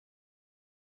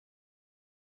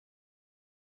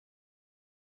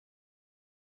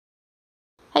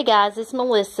Hey guys, it's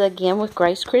Melissa again with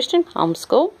Grace Christian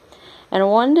Homeschool, and I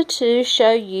wanted to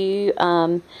show you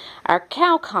our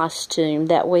cow costume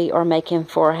that we are making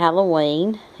for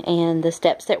Halloween and the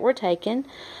steps that we're taking.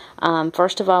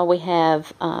 First of all, we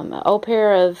have an old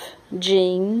pair of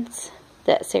jeans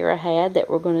that Sarah had that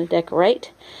we're going to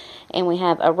decorate, and we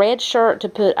have a red shirt to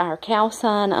put our cow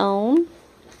sign on,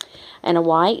 and a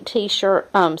white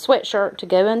t-shirt, sweatshirt to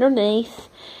go underneath,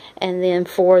 and then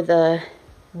for the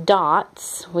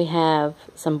dots we have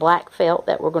some black felt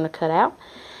that we're going to cut out,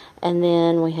 and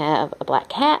then we have a black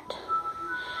hat,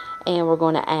 and we're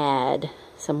going to add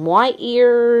some white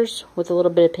ears with a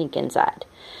little bit of pink inside.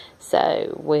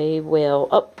 So we will,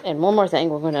 oh, and one more thing,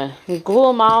 we're going to glue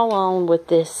them all on with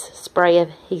this spray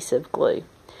adhesive glue.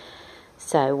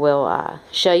 So we'll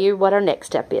show you what our next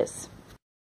step is.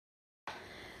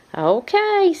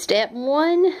 Okay, step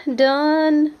one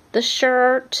done. The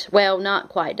shirt, well, not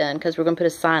quite done because we're going to put a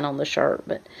sign on the shirt,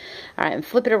 but alright, and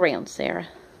flip it around, Sarah.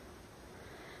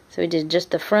 So we did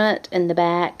just the front and the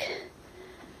back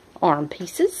arm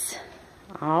pieces.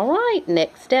 Alright,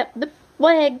 next step, the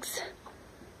legs.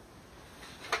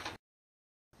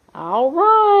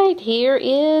 Alright, here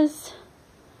is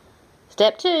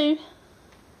step two,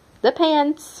 the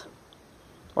pants,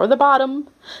 or the bottom,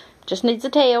 just needs a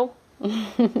tail.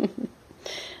 Okay.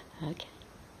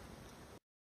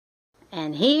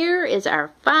 And here is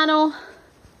our final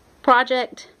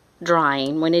project,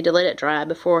 drying. We need to let it dry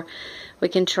before we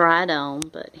can try it on.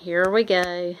 But here we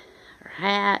go. Our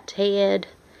hat, head,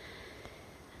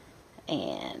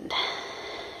 and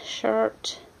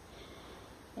shirt.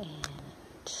 And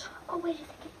oh, wait a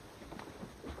second.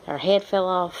 Our head fell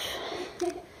off.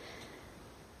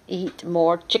 Eat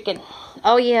more chicken.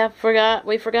 Oh yeah,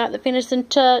 we forgot the finishing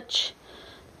touch.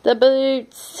 The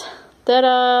boots.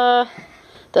 Ta-da!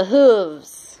 The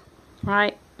hooves.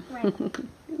 Right? Right.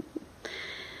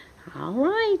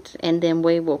 Alright. And then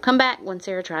we will come back when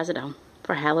Sarah tries it on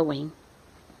for Halloween.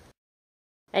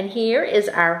 And here is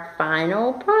our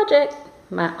final project.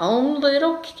 My own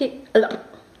little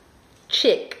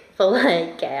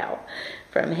Chick-fil-A cow.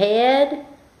 From head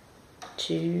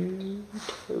to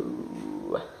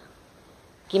toe.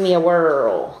 Give me a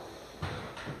whirl.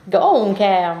 Go on,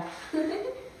 cow.